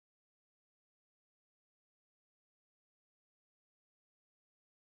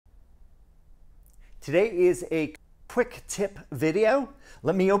Today is a quick tip video.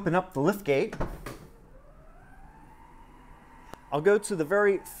 Let me open up the lift gate. I'll go to the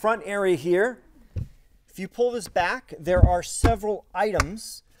very front area here. If you pull this back, there are several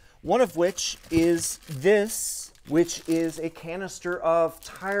items, one of which is this, which is a canister of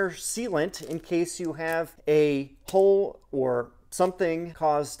tire sealant in case you have a hole or something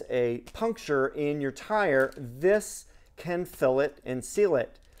caused a puncture in your tire. This can fill it and seal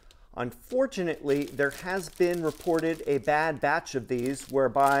it. Unfortunately, there has been reported a bad batch of these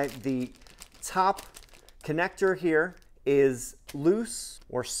whereby the top connector here is loose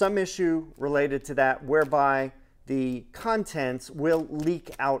or some issue related to that whereby the contents will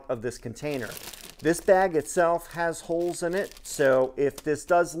leak out of this container. This bag itself has holes in it, so if this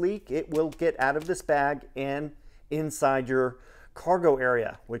does leak, it will get out of this bag and inside your cargo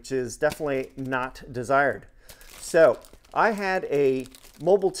area, which is definitely not desired. So I had a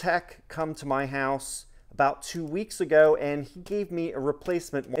mobile tech come to my house about 2 weeks ago, and he gave me a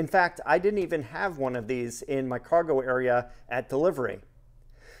replacement. In fact, I didn't even have one of these in my cargo area at delivery.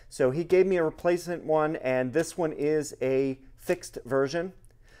 So he gave me a replacement one, and this one is a fixed version.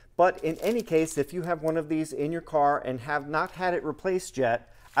 But in any case, if you have one of these in your car and have not had it replaced yet,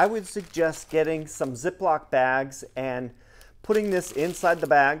 I would suggest getting some ziplock bags and putting this inside the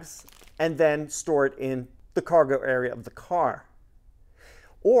bags and then store it in the cargo area of the car.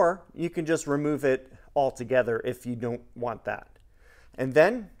 Or you can just remove it altogether if you don't want that. And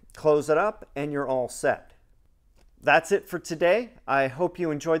then close it up and you're all set. That's it for today. I hope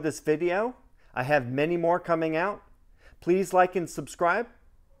you enjoyed this video. I have many more coming out. Please like and subscribe.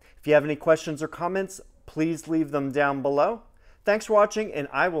 If you have any questions or comments, please leave them down below. Thanks for watching, and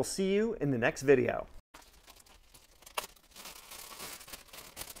I will see you in the next video.